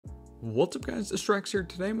What's up guys, Estractz here.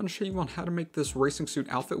 Today I'm going to show you on how to make this racing suit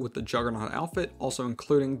outfit with the Juggernaut outfit, also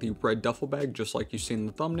including the red duffel bag just like you see in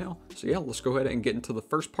the thumbnail. So yeah, let's go ahead and get into the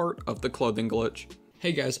first part of the clothing glitch.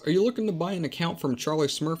 Hey guys, are you looking to buy an account from Charlie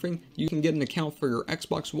Smurfing? You can get an account for your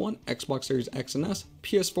Xbox One, Xbox Series X and S,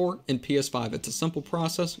 PS4, and PS5. It's a simple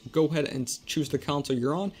process. Go ahead and choose the console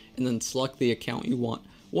you're on and then select the account you want.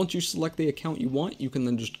 Once you select the account you want, you can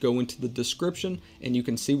then just go into the description and you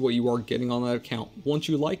can see what you are getting on that account. Once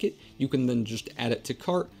you like it, you can then just add it to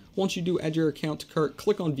cart. Once you do add your account to cart,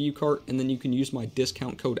 click on view cart, and then you can use my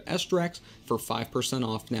discount code Estractz for 5%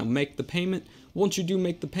 off. Now make the payment. Once you do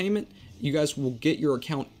make the payment, you guys will get your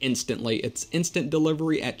account instantly. It's instant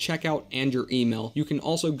delivery at checkout and your email. You can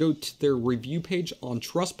also go to their review page on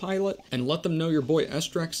Trustpilot and let them know your boy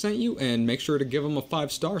Estractz sent you, and make sure to give them a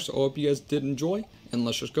 5-star. So I hope you guys did enjoy, and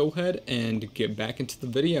let's just go ahead and get back into the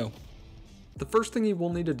video. The first thing you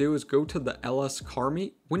will need to do is go to the LS car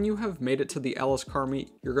meet. When you have made it to the LS car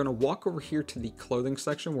meet, you're going to walk over here to the clothing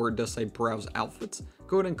section where it does say browse outfits.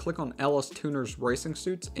 Go ahead and click on LS Tuners Racing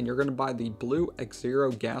Suits, and you're going to buy the blue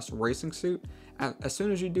X0 gas racing suit. As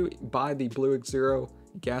soon as you do buy the blue X0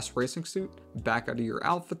 gas racing suit, back out of your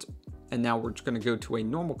outfits, and now we're just going to go to a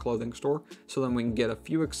normal clothing store so then we can get a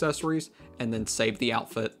few accessories and then save the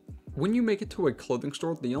outfit. When you make it to a clothing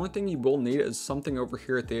store, the only thing you will need is something over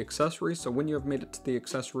here at the accessories. So when you have made it to the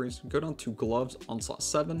accessories, go down to gloves on slot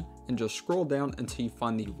 7 and just scroll down until you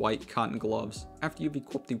find the white cotton gloves. After you've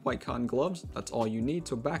equipped the white cotton gloves, that's all you need.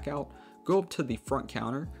 So back out, go up to the front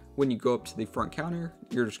counter. When you go up to the front counter,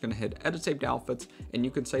 you're just going to hit edit saved outfits, and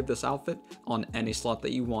you can save this outfit on any slot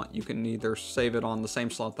that you want. You can either save it on the same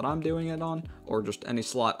slot that I'm doing it on, or just any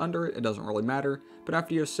slot under it. It doesn't really matter. But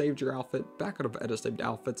after you have saved your outfit, back out of edit saved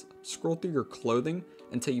outfits, scroll through your clothing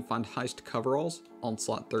until you find heist coveralls on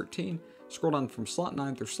slot 13. Scroll down from slot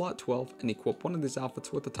 9 through slot 12 and equip one of these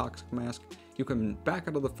outfits with the toxic mask. You can back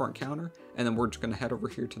out of the front counter, and then we're just going to head over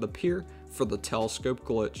here to the pier for the telescope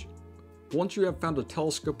glitch. Once you have found a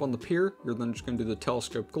telescope on the pier, you're then just going to do the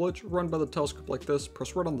telescope glitch. Run by the telescope like this,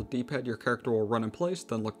 press right on the D-pad, your character will run in place,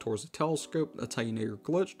 then look towards the telescope. That's how you know you're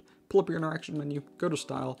glitched. Pull up your interaction menu, go to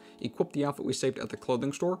style, equip the outfit we saved at the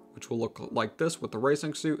clothing store, which will look like this with the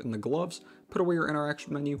racing suit and the gloves. Put away your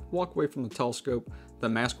interaction menu, walk away from the telescope, the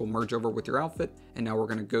mask will merge over with your outfit, and now we're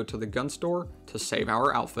going to go to the gun store to save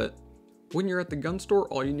our outfit. When you're at the gun store,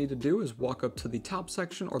 all you need to do is walk up to the top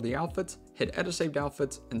section or the outfits, hit edit saved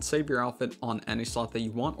outfits, and save your outfit on any slot that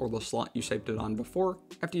you want or the slot you saved it on before.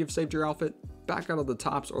 After you've saved your outfit, back out of the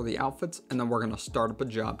tops or the outfits, and then we're going to start up a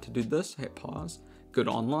job. To do this, hit pause, go to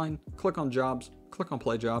online, click on jobs, click on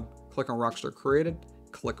play job, click on Rockstar Created,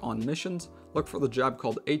 click on missions, look for the job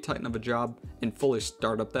called A Titan of a Job, and fully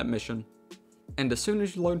start up that mission. And as soon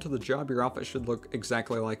as you load into the job, your outfit should look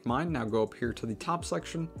exactly like mine. Now go up here to the top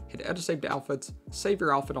section, hit edit saved outfits, save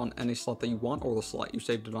your outfit on any slot that you want or the slot you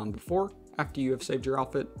saved it on before. After you have saved your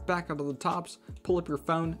outfit, back out of the tops, pull up your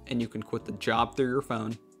phone, and you can quit the job through your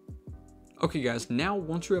phone. Okay guys, now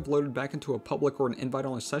once you have loaded back into a public or an invite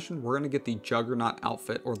only session, we're going to get the Juggernaut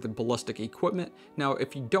outfit or the ballistic equipment. Now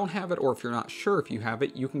if you don't have it, or if you're not sure if you have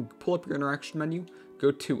it, you can pull up your interaction menu, go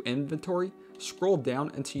to inventory, scroll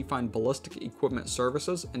down until you find ballistic equipment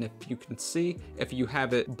services, and if you can see if you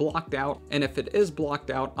have it blocked out, and if it is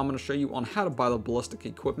blocked out, I'm going to show you on how to buy the ballistic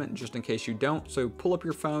equipment just in case you don't. So pull up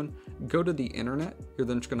your phone, go to the internet, you're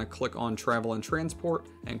then just going to click on travel and transport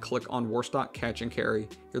and click on Warstock catch and carry.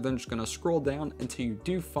 You're then just going to scroll down until you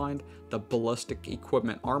do find the ballistic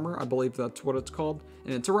equipment armor. I believe that's what it's called,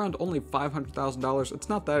 and it's around only $500,000. It's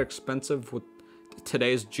not that expensive with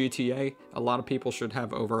today's GTA. A lot of people should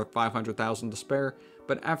have over $500,000 to spare,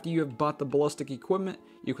 but after you have bought the ballistic equipment,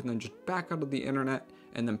 you can then just back out of the internet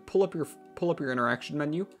and then pull up your interaction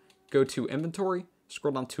menu, go to inventory,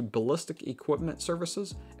 scroll down to ballistic equipment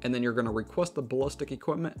services, and then you're going to request the ballistic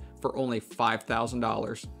equipment for only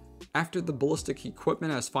 $5,000. After the ballistic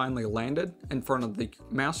equipment has finally landed in front of the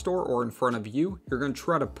mass store or in front of you, you're going to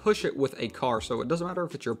try to push it with a car. So it doesn't matter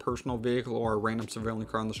if it's your personal vehicle or a random civilian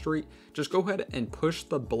car on the street, just go ahead and push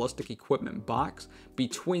the ballistic equipment box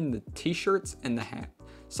between the t-shirts and the hat.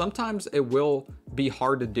 Sometimes it will be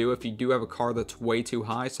hard to do if you do have a car that's way too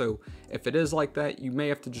high. So if it is like that, you may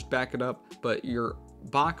have to just back it up, but your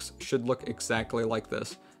box should look exactly like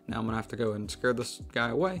this. Now I'm gonna have to go and scare this guy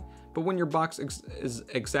away. But when your box is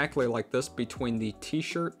exactly like this between the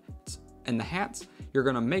t-shirts and the hats, you're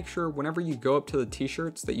gonna make sure whenever you go up to the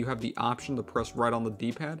t-shirts that you have the option to press right on the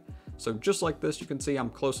D-pad. So just like this, you can see I'm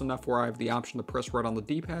close enough where I have the option to press right on the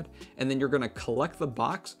D-pad, and then you're gonna collect the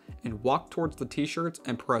box and walk towards the t-shirts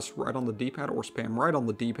and press right on the D-pad or spam right on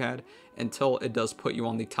the D-pad until it does put you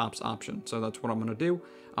on the tops option. So that's what I'm gonna do.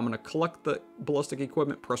 I'm going to collect the ballistic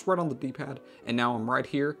equipment, press right on the D-pad, and now I'm right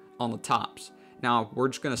here on the tops. Now we're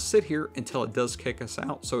just going to sit here until it does kick us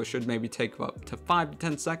out, so it should maybe take up to 5 to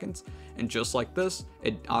 10 seconds, and just like this,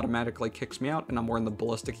 it automatically kicks me out and I'm wearing the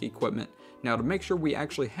ballistic equipment. Now to make sure we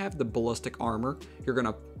actually have the ballistic armor, you're going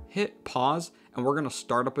to hit pause and we're going to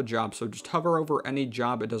start up a job. So just hover over any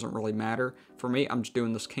job, it doesn't really matter. For me, I'm just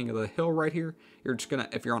doing this King of the Hill right here. You're just going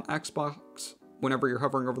to, if you're on Xbox, whenever you're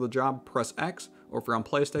hovering over the job, press X, or if you're on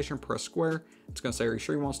PlayStation, press square. It's going to say, are you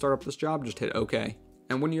sure you want to start up this job? Just hit OK.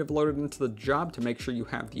 And when you have loaded into the job, to make sure you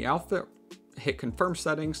have the outfit, hit confirm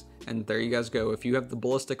settings, and there you guys go. If you have the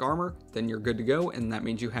ballistic armor, then you're good to go, and that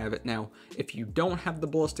means you have it. Now, if you don't have the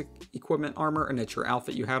ballistic equipment armor and it's your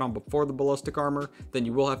outfit you had on before the ballistic armor, then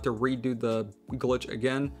you will have to redo the glitch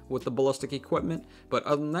again with the ballistic equipment. But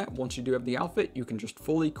other than that, once you do have the outfit, you can just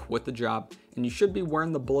fully quit the job. And you should be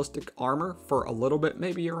wearing the ballistic armor for a little bit,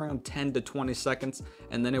 maybe around 10 to 20 seconds,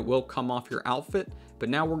 and then it will come off your outfit. But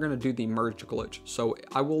now we're going to do the merge glitch. So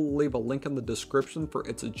I will leave a link in the description for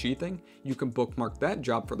It's a G Thing. You can bookmark that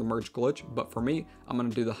job for the merge glitch, but for me, I'm going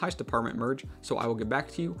to do the heist apartment merge, so I will get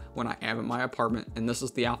back to you when I am at my apartment. And this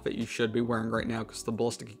is the outfit you should be wearing right now because the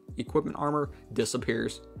ballistic equipment armor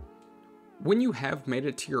disappears. When you have made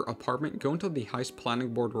it to your apartment, go into the heist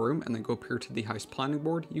planning board room and then go up here to the heist planning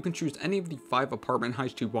board. You can choose any of the 5 apartment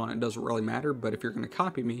heists you want, it doesn't really matter, but if you're going to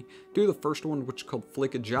copy me, do the first one, which is called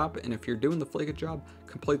Flake a Job, and if you're doing the Flake a Job,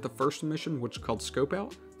 complete the first mission, which is called Scope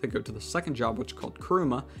Out, then go to the second job, which is called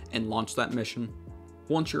Kuruma, and launch that mission.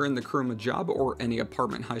 Once you're in the Kuruma job or any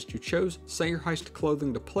apartment heist you chose, set your heist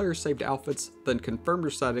clothing to player saved outfits, then confirm your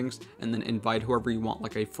settings, and then invite whoever you want,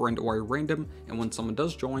 like a friend or a random, and when someone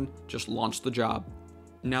does join, just launch the job.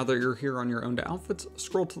 Now that you're here on your own outfits,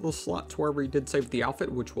 scroll to the slot to wherever you did save the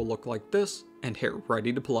outfit, which will look like this, and hit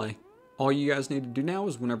ready to play. All you guys need to do now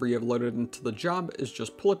is whenever you have loaded into the job is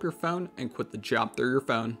just pull up your phone and quit the job through your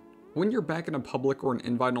phone. When you're back in a public or an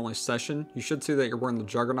invite-only session, you should see that you're wearing the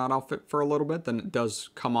Juggernaut outfit for a little bit, then it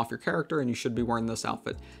does come off your character and you should be wearing this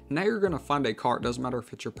outfit. Now you're going to find a car, it doesn't matter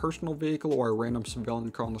if it's your personal vehicle or a random civilian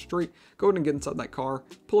car on the street, go ahead and get inside that car,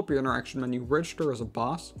 pull up your interaction menu, register as a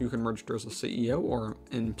boss, you can register as a CEO or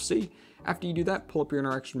an MC. After you do that, pull up your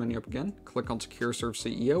interaction menu up again, click on Secure Serve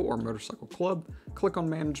CEO or Motorcycle Club, click on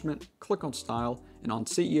Management, click on Style, and on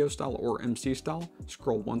CEO Style or MC Style,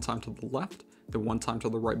 scroll one time to the left, then one time to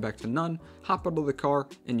the right back to none, hop out of the car,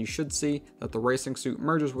 and you should see that the racing suit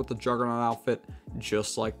merges with the Juggernaut outfit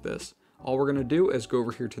just like this. All we're going to do is go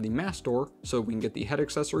over here to the mask store so we can get the head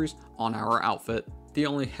accessories on our outfit. The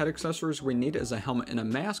only head accessories we need is a helmet and a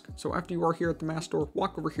mask, so after you are here at the mask store,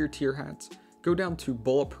 walk over here to your hats, go down to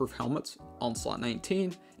bulletproof helmets on slot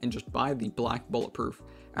 19 and just buy the black bulletproof.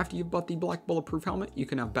 After you've bought the black bulletproof helmet, you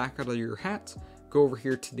can now back out of your hats, go over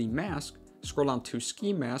here to the mask, scroll down to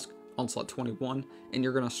ski mask on slot 21, and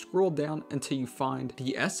you're going to scroll down until you find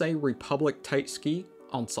the SA Republic Tight Ski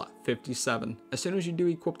on slot 57. As soon as you do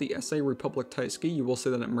equip the SA Republic Tight Ski, you will see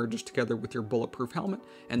that it merges together with your bulletproof helmet,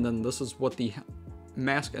 and then this is what the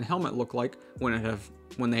mask and helmet look like when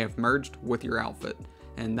they have merged with your outfit.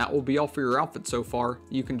 And that will be all for your outfit so far.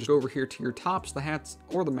 You can just go over here to your tops, the hats,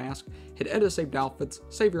 or the mask, hit edit saved outfits,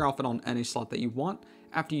 save your outfit on any slot that you want.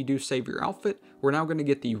 After you do save your outfit, we're now going to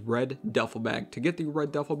get the red duffel bag. To get the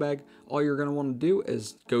red duffel bag, all you're going to want to do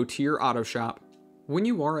is go to your auto shop. When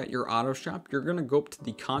you are at your auto shop, you're going to go up to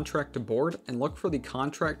the contract board and look for the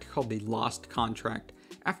contract called the lost contract.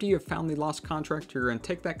 After you have found the lost contract, you're going to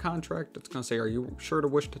take that contract. It's going to say, are you sure to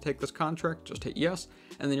wish to take this contract? Just hit yes.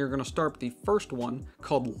 And then you're going to start up the first one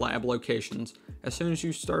called lab locations. As soon as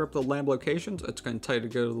you start up the lab locations, it's going to tell you to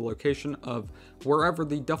go to the location of wherever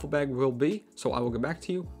the duffel bag will be. So I will get back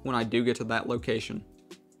to you when I do get to that location.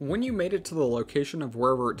 When you made it to the location of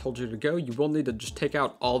wherever it told you to go, you will need to just take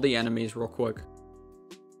out all the enemies real quick.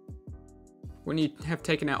 When you have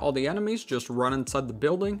taken out all the enemies, just run inside the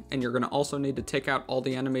building, and you're going to also need to take out all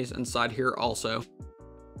the enemies inside here also.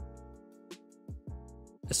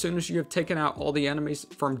 As soon as you have taken out all the enemies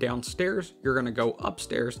from downstairs, you're going to go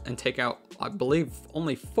upstairs and take out, I believe,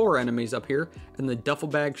 only 4 enemies up here, and the duffel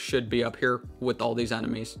bag should be up here with all these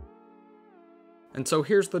enemies. And so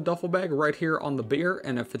here's the duffel bag right here on the beer,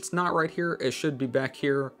 and if it's not right here, it should be back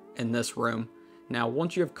here in this room. Now,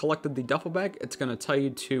 once you have collected the duffel bag, it's going to tell you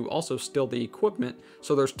to also steal the equipment.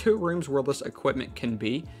 So there's 2 rooms where this equipment can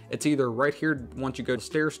be. It's either right here once you go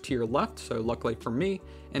stairs to your left, so luckily for me,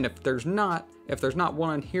 and if there's not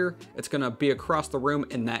one in here, it's going to be across the room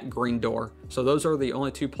in that green door. So those are the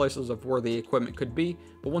only 2 places of where the equipment could be.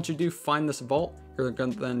 But once you do find this vault, you're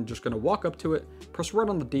then just going to walk up to it, press right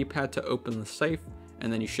on the D-pad to open the safe,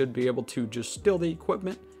 and then you should be able to just steal the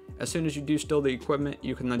equipment. As soon as you do steal the equipment,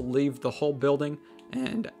 you can then leave the whole building,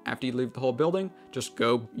 and after you leave the whole building, just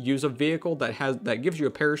go use a vehicle that gives you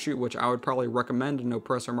a parachute, which I would probably recommend an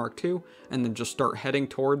Oppressor Mark II, and then just start heading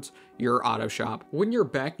towards your auto shop. When you're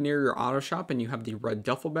back near your auto shop and you have the red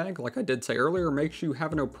duffel bag, like I did say earlier, make sure you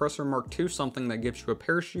have an Oppressor Mark II, something that gives you a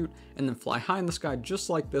parachute, and then fly high in the sky just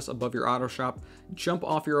like this above your auto shop, jump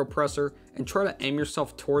off your oppressor, and try to aim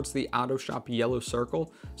yourself towards the auto shop yellow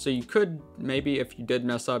circle. So you could, maybe if you did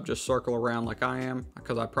mess up, just circle around like I am,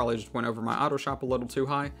 because I probably just went over my auto shop a little too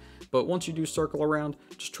high. But once you do circle around,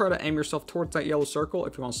 just try to aim yourself towards that yellow circle.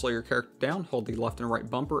 If you want to slow your character down, hold the left and right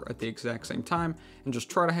bumper at the exact same time, and just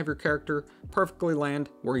try to have your character perfectly land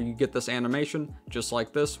where you get this animation, just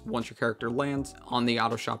like this, once your character lands on the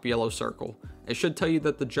auto shop yellow circle. It should tell you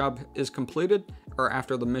that the job is completed, or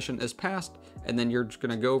after the mission is passed, and then you're just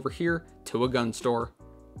going to go over here to a gun store.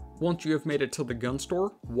 Once you have made it to the gun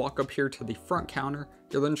store, walk up here to the front counter.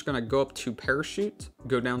 You're then just going to go up to parachutes,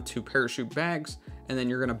 go down to parachute bags, and then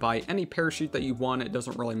you're going to buy any parachute that you want. It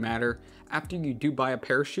doesn't really matter. After you do buy a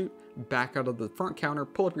parachute, back out of the front counter,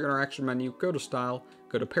 pull up your interaction menu, go to style,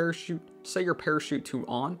 go to parachute, set your parachute to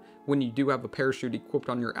on. When you do have a parachute equipped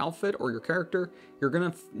on your outfit or your character, you're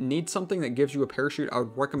going to need something that gives you a parachute. I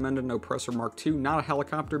would recommend an Oppressor Mark II, not a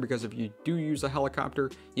helicopter, because if you do use a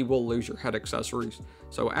helicopter, you will lose your head accessories.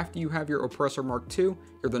 So after you have your Oppressor Mark II,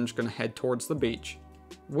 you're then just going to head towards the beach.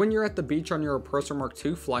 When you're at the beach on your Oppressor Mark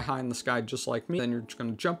II, fly high in the sky just like me. Then you're just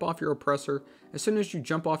going to jump off your oppressor. As soon as you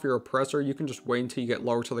jump off your oppressor, you can just wait until you get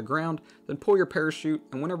lower to the ground, then pull your parachute.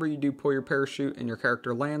 And whenever you do pull your parachute and your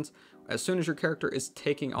character lands, as soon as your character is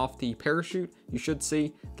taking off the parachute, you should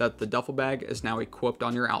see that the duffel bag is now equipped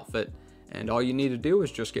on your outfit. And all you need to do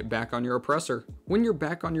is just get back on your oppressor. When you're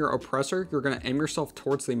back on your oppressor, you're going to aim yourself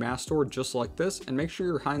towards the mass door just like this, and make sure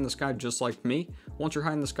you're high in the sky just like me. Once you're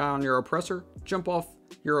high in the sky on your oppressor, jump off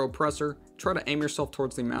your oppressor, try to aim yourself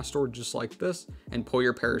towards the mass door just like this, and pull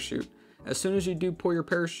your parachute. As soon as you do pull your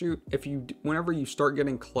parachute, whenever you start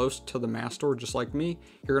getting close to the mass door just like me,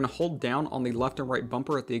 you're going to hold down on the left and right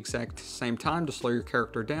bumper at the exact same time to slow your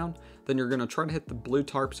character down. Then you're going to try to hit the blue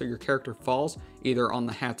tarp so your character falls either on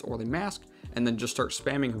the hats or the mask, and then just start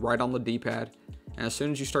spamming right on the D-pad. And as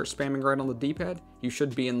soon as you start spamming right on the D-pad, you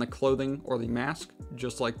should be in the clothing or the mask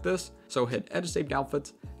just like this. So hit edit saved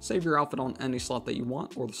outfits, save your outfit on any slot that you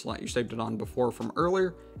want, or the slot you saved it on before from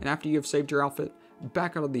earlier. And after you have saved your outfit,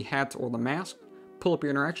 back out of the hats or the mask, pull up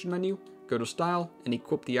your interaction menu, go to style, and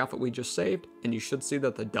equip the outfit we just saved, and you should see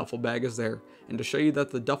that the duffel bag is there. And to show you that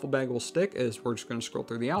the duffel bag will stick is we're just going to scroll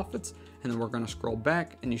through the outfits, and then we're going to scroll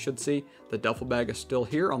back, and you should see the duffel bag is still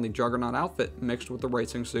here on the Juggernaut outfit mixed with the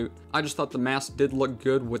racing suit. I just thought the mask did look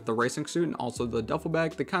good with the racing suit and also the duffel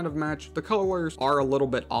bag. They kind of match. The colors are a little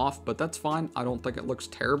bit off, but that's fine. I don't think it looks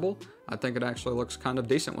terrible. I think it actually looks kind of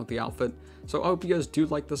decent with the outfit. So I hope you guys do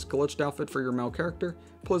like this glitched outfit for your male character.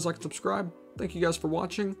 Please like and subscribe. Thank you guys for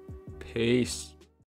watching. Peace.